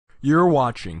You're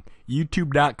watching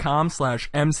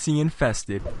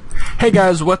youtube.com/MCInfested. Hey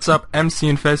guys, what's up?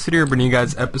 MCInfested here, bringing you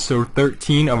guys episode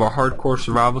 13 of our hardcore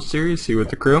survival series here with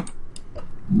the crew.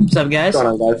 What's up, guys? What's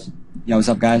going on, guys? Yo, what's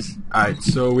up, guys? Alright,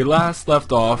 so we last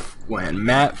left off when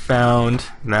Matt found...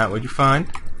 Matt, what'd you find?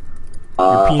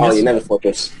 Your penis? Oh, you never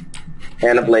focus.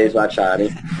 Hand ablaze by Charlie,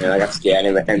 and I got scared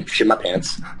and shit my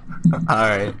pants.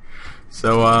 Alright,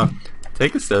 so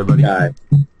take us there, buddy. Alright.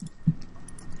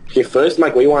 Okay, first,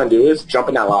 Mike, what you want to do is jump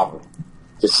in that lava.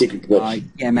 It's a secret glitch.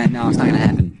 Yeah, Matt, no, it's not gonna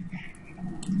happen.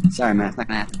 Sorry, Matt, it's not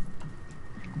gonna happen.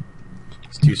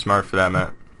 It's too smart for that,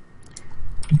 Matt.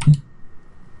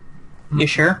 You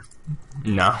sure?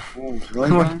 No. Oh, really,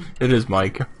 Brian? It is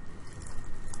Mike.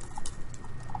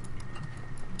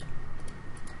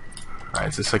 Alright,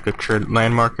 is this like a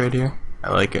landmark right here?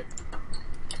 I like it.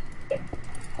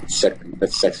 That's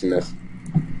sexiness.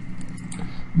 I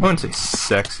wouldn't say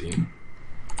sexy.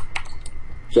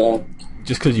 So,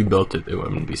 Just because you built it, it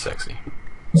wouldn't be sexy.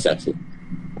 sexy.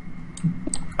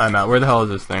 Alright, Matt, where the hell is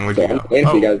this thing? Where'd you Okay, go? I'm waiting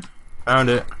for you guys. Found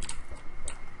it.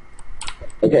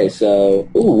 Okay, so,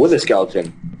 ooh, wither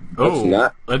skeleton. Let's Oh,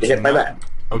 not let's get hit by not- that.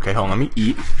 Okay, hold on, let me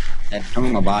eat. Yeah, I'm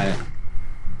gonna buy it.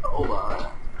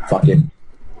 Fuck it.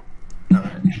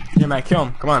 Yeah, Matt, kill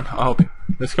him. Come on, I'll help you.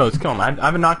 Let's go, let's kill him. I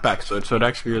have a knockback sword, so it'd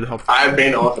actually really help. I've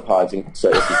been orthopoding, so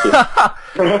if you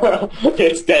could.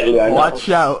 It's deadly, I know. Watch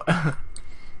out.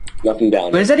 Nothing down.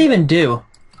 What does that even do?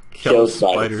 Kill Kill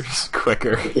spiders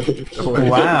quicker.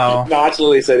 Wow. No, I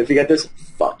actually said, if you get this,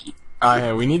 fuck you.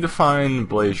 Yeah, we need to find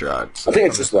blaze rods. I think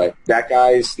it's this way. That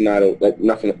guy's not, like,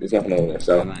 nothing, there's nothing over there, Come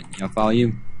so. on, I'll follow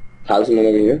you. How's someone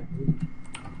over here?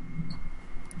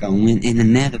 Going in the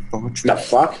nether The fortress.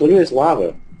 fuck? Look at this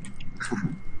lava.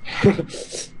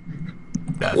 That's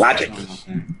Logic.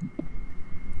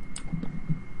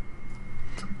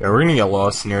 Yeah, we're gonna get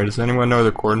lost in here. Does anyone know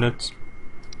the coordinates?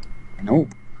 Nope.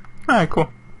 Alright, cool.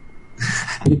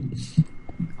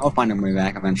 I'll find my way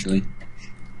back eventually.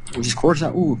 Oh, just quartz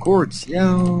out. Ooh, quartz.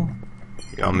 Yo.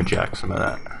 Yeah, I'm gonna jack some of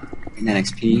that. And then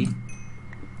XP.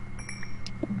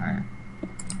 Alright.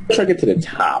 Let's try to get to the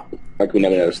top. Like we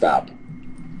never stop.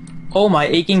 Oh my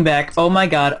aching back. Oh my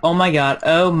god. Oh my god.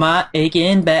 Oh my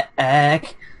aching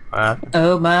back.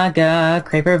 Oh my god.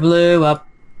 Creeper blew up.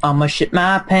 I'ma shit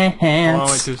my Oh, wait,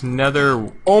 pants. there's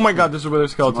nether. Oh my god, there's a wither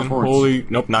skeleton. More quartz. Holy.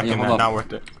 Nope, not Yeah, getting hold that. up. Not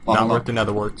worth it. Hold Not up. worth the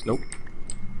nether warts. Nope.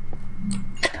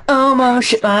 Almost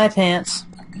shit my pants.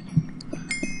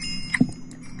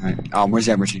 Alright. Oh, where's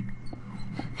the Evershy?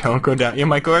 Don't go down. You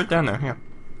might go right down there. Yeah.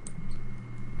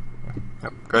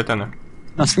 Yep, go right down there.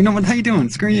 No, screw no, what the hell you doing?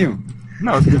 Screw you.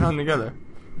 No, let's get on together.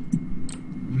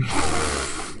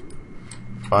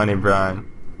 Funny, Brian.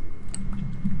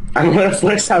 I remember the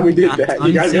first time we did that.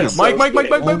 You guys got so Mike, scared.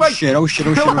 Oh shit, oh shit,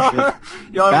 oh shit, oh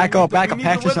shit. Yo, Back up, we need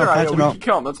patch the yourself, wither patch out. it We up. can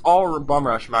kill him. Let's all bum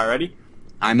rush him. Alright, ready?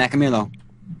 I'm Macamilo.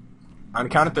 On the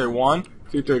count of three. 1,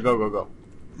 2, 3, go, go, go.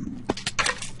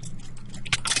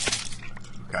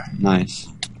 Okay. Nice.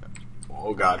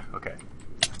 Oh god, okay.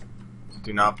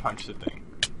 Do not punch the thing.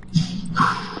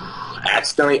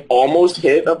 Accidentally almost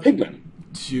hit a pigman.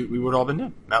 Shoot, we would all been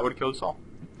dead. Matt would have killed us all.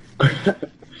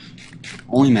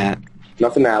 Only Matt.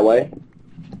 Nothing that way.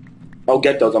 Oh,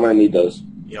 get those. I'm gonna need those.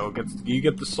 Yeah, well, you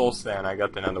get the soul stand, I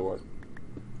got the nether wart.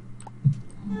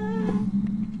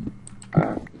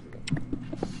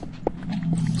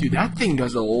 Dude, that thing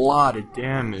does a lot of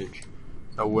damage.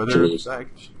 A wither Jeez.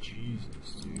 effect?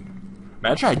 Jesus, dude.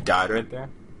 Imagine I died right there.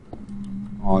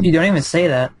 Oh, You don't even say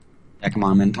that. yeah, come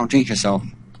on, man. Don't jinx yourself.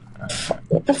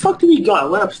 What the fuck did we go? I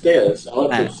went upstairs. I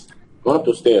went up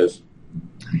those stairs.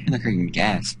 I feel like I can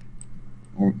gasp.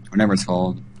 Or whatever it's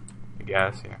called. I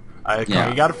guess, yeah. Yeah.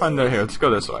 You gotta find the... Here, let's go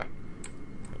this way.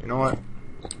 You know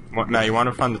what? Matt, you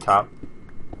wanna find the top?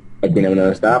 Like we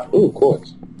never stop. Ooh,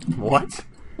 quartz. What?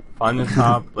 Find the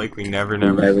top like we never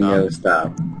Never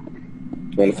stop. stop.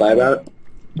 You wanna fight about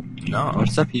it? No.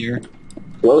 What's up here?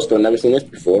 Glowstone. Never seen this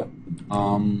before.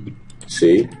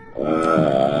 See?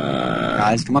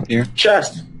 Guys, come up here.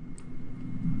 Chest.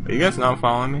 Are you guys not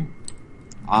following me?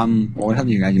 Where the hell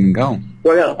do you guys even go?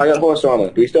 Oh, I got horse armor.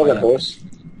 Do we still got Yeah. horse?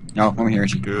 No, over here.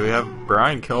 Let's Do we have...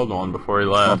 Brian killed one before he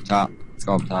go up left. top. Let's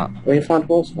go up top. Where you find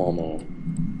horse armor?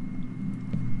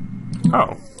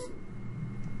 Oh.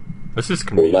 This is Oh,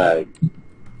 convenient. lag.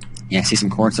 Yeah, see some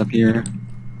quartz up here.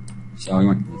 So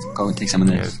let's go and take some of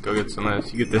Yeah, let's this. go get some of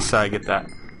this. You get this side, get that.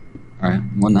 Alright,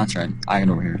 well, that's right. I get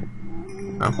over here.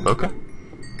 Oh, okay.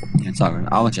 Yeah, it's all good.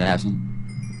 I'll let you have some.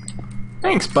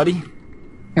 Thanks, buddy.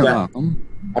 You're Yeah. welcome.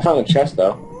 I found a chest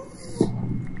though.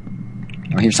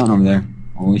 Oh, here's something over there.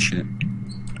 Holy shit.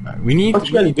 Alright, we need Where'd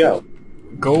you guys go?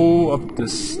 go up the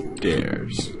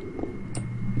stairs.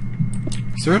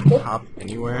 Is there a top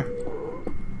anywhere?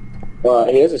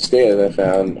 Here's a stairs I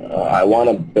found. I want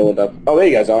to build up. Oh, there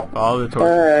you guys are. Follow the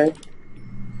torch.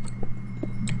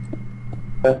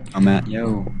 I'm at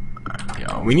yo.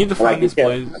 Yo, we need to find this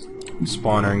place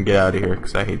spawner and get out of here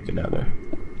because I hate the Nether.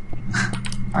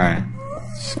 Alright.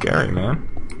 Scary, man.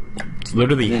 It's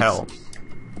literally hell.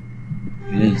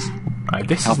 It is. Alright,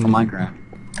 this Hell is for Minecraft.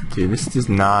 Dude, this is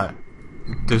not.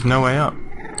 There's no way up.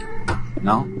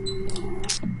 No?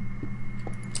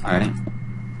 Alright.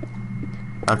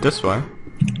 Not this way.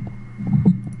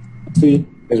 See,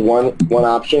 there's one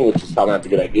option, which is probably not a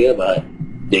good idea, but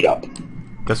dig up.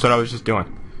 That's what I was just doing.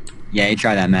 Yeah, you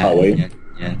try that, Matt. Oh, wait.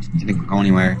 Yeah, didn't go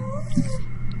anywhere.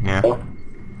 Yeah. Oh.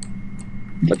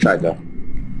 I tried though.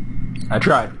 I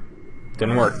tried.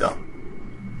 Didn't work though.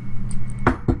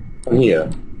 I'm here.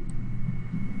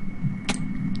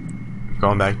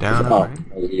 Going back down. Oh, Alright.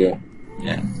 over here.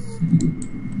 Yeah.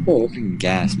 Oh, Freaking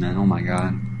gas, man. Oh my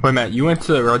god. Wait, Matt, you went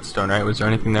to the redstone, right? Was there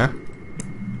anything there?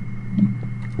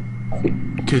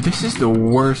 Dude, this is the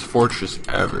worst fortress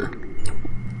ever.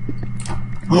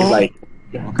 he's like,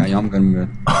 Okay, I'm good.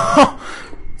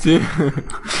 Dude.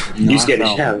 you scared the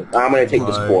shit out of me. I'm gonna take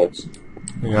the sports.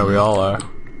 Yeah, we all are.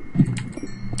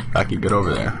 I can get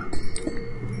over there.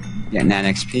 Getting that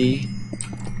XP.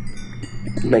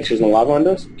 Make sure there's no lava on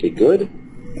us. Okay, good.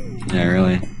 Yeah,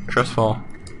 really. Trust fall.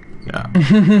 Yeah.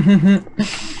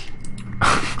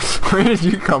 Where did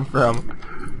you come from?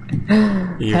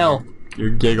 Hell. Your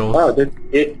giggles. Oh,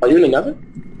 are you in another?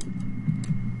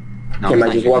 No, Okay, I'm Mike,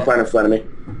 not just here. walk right in front of me.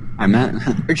 I'm at.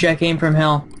 Rich, came from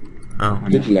hell. Oh.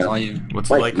 Did you know? Saw you. What's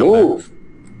it Mike, like up there? move.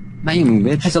 Not you move,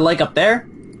 bitch. Has a like up there?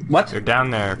 What? They're down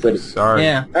there. Good. Sorry.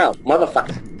 Yeah. Oh,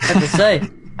 motherfucker. I have to say.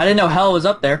 I didn't know hell was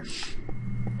up there.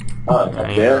 Oh, up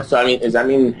Yeah. there? So, I mean, does that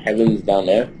mean heaven's down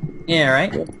there? Yeah,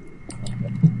 right?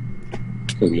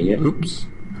 Convenient. Oops.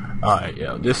 Alright,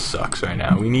 yo, this sucks right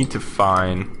now. We need to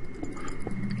find...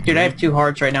 Dude, I have 2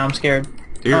 hearts right now. I'm scared.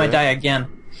 Dude, Oh, I die again.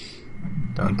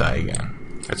 Don't die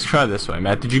again. Let's try this way.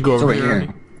 Matt, did you go It's over over here?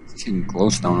 here. It's getting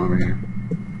glowstone over here.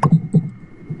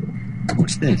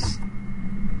 What's this?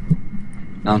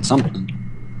 Found something.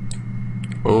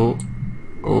 Oh.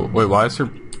 Oh, wait, why is there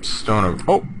stone over...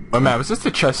 Oh! Wait, Matt, was this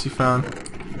the chest you found?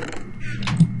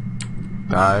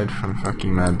 Died from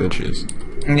fucking mad bitches.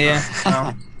 Yeah.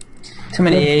 Oh. Too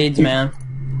many AIDS, man.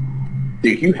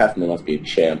 Dude, Hugh Hefner must be a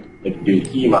champ. Like, dude,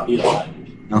 he must be alive.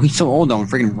 No, he's so old though, and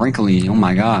freaking wrinkly. Oh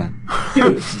my god.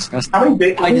 Dude, It's disgusting. how many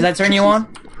big... Like, does that turn you on?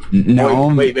 No,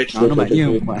 Wait, bitch, I don't know about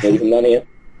you. There's none here.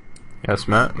 Yes,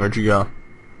 Matt? Where'd you go?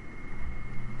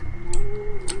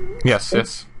 Yes,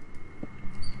 yes.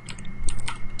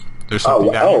 There's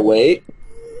something down Oh, here. wait.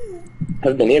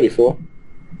 Haven't been here before.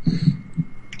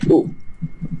 Ooh.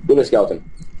 Look at the skeleton.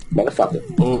 Motherfucker.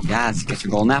 Oh, Yes, get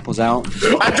your golden apples out. I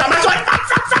dropped my sword!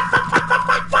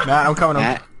 Matt, I'm coming.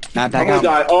 Matt, I'm back gonna out.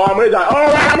 die. Oh, I'm gonna die.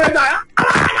 Oh, I'm gonna die.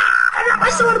 I dropped my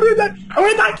sword. I'm gonna die. I'm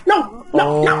gonna die. No.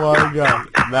 No. Oh No. my god.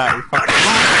 Matt, you fucking...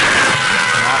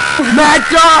 Matt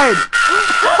died!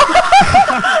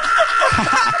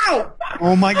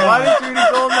 Oh my Why god. did you eat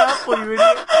a golden apple, you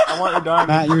idiot? I want your diamond.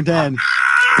 Matt, you're dead.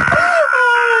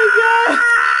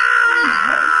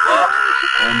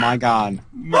 Oh my god.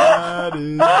 Matt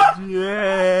is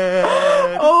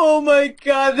dead. Oh my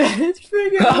god, that is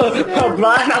freaking... Oh,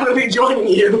 Brian, I'm gonna be joining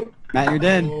you. Matt, you're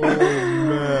dead. Oh,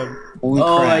 man. Holy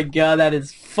Oh my crap. god, that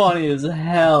is funny as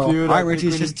hell. Dude, Alright, I Richie,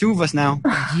 think it's we just 2 of us now.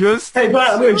 just... Hey,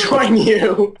 Brian, I'm gonna join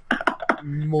you.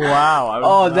 Wow. I was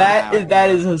Oh, not- that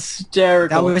is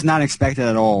hysterical. That was not expected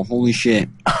at all. Holy shit.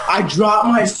 I dropped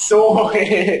my sword.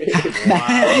 You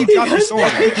dropped your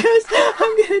sword. Because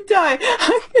I'm gonna die.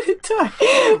 I'm gonna die.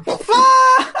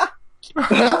 Fuck!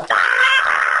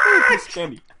 Piece of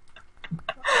candy.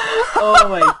 Oh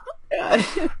my god.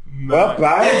 Well,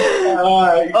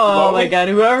 Brian. Oh my god.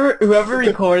 Whoever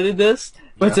recorded this,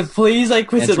 was it please was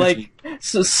That's it like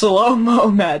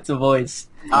slow-mo Matt's voice?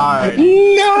 Alright. No.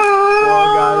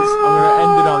 Well, guys, I'm gonna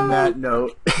end it on that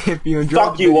note. If you enjoyed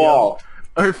Fuck the you video, all.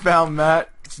 or found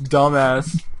Matt's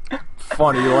dumbass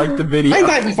funny, like the video. I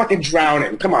died from fucking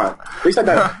drowning. Come on. At least I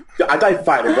died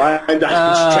fighting, Brian. I died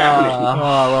from drowning.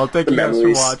 Oh, well, thank you guys for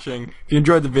Memories. watching. If you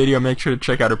enjoyed the video, make sure to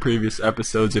check out our previous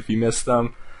episodes if you missed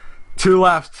them. 2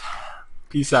 left.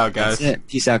 Peace out, guys. That's it.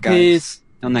 Peace out, guys. Peace.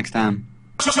 Till next time.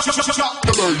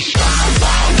 The bass.